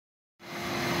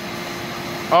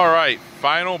All right,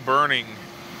 final burning.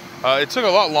 It took a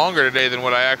lot longer today than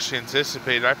what I actually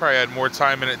anticipated. I probably had more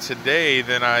time in it today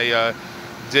than I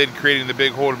did creating the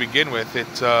big hole to begin with.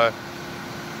 The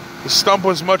stump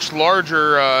was much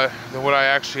larger than what I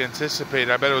actually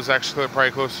anticipated. I bet it was actually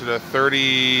probably closer to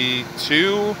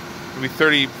 32, maybe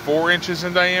 34 inches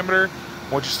in diameter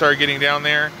once you start getting down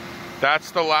there.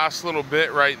 That's the last little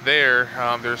bit right there.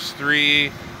 There's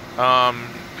three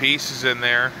pieces in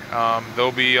there.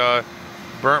 They'll be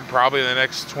burnt probably in the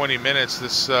next 20 minutes.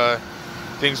 This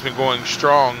thing's been going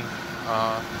strong.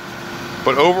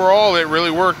 But overall, it really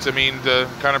worked. I mean, to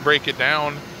kind of break it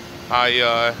down,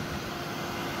 I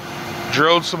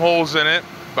drilled some holes in it,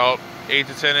 about 8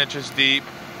 to 10 inches deep.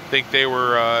 I think they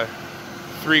were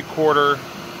 3/4,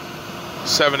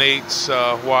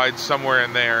 7/8 wide, somewhere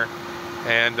in there.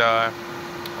 And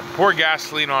poured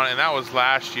gasoline on it, and that was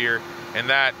last year,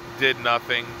 and that did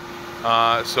nothing.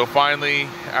 So finally,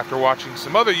 after watching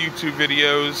some other YouTube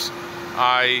videos,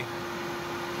 I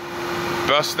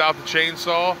busted out the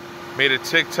chainsaw, made a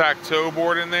tic-tac-toe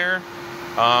board in there,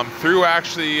 threw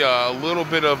actually a little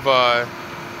bit of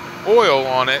oil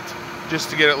on it just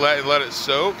to get it let it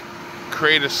soak,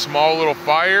 create a small little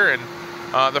fire. And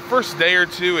the first day or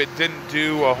two, it didn't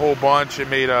do a whole bunch. It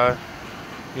made a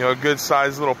good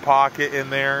sized little pocket in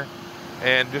there,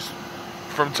 and just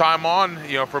from time on,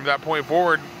 from that point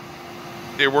forward,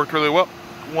 it worked really well.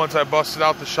 Once I busted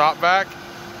out the shop vac,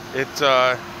 it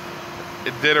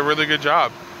did a really good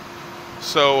job.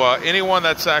 So anyone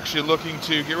that's actually looking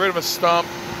to get rid of a stump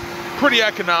pretty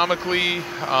economically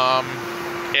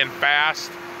and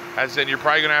fast, as in you're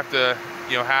probably gonna have to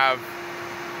have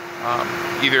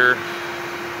either,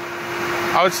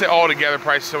 I would say altogether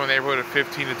probably somewhere in the neighborhood of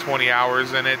 15 to 20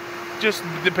 hours in it, just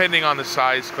depending on the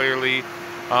size. Clearly,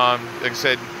 like I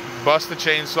said, bust the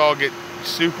chainsaw, get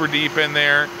super deep in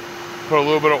there, put a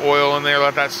little bit of oil in there,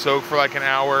 let that soak for like an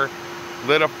hour,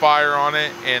 lit a fire on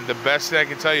it. And the best thing I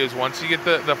can tell you is once you get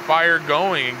the fire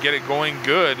going and get it going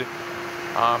good,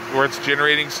 where it's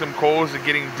generating some coals and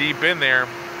getting deep in there,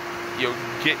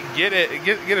 get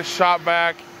a shop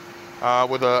vac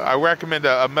with I recommend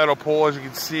a metal pole. As you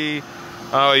can see,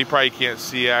 you probably can't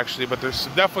see actually, but there's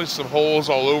definitely some holes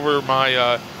all over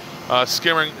my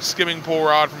skimming pole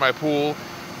rod for my pool.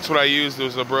 That's what I used. There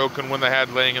was a broken one that I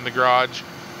had laying in the garage.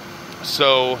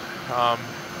 So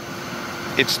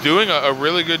it's doing a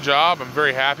really good job. I'm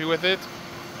very happy with it,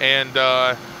 and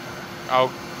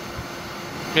I'll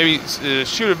maybe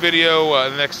shoot a video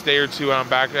the next day or two when I'm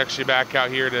back out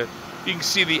here to you can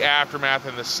see the aftermath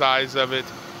and the size of it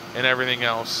and everything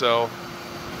else. So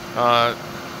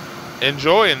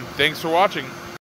enjoy, and thanks for watching.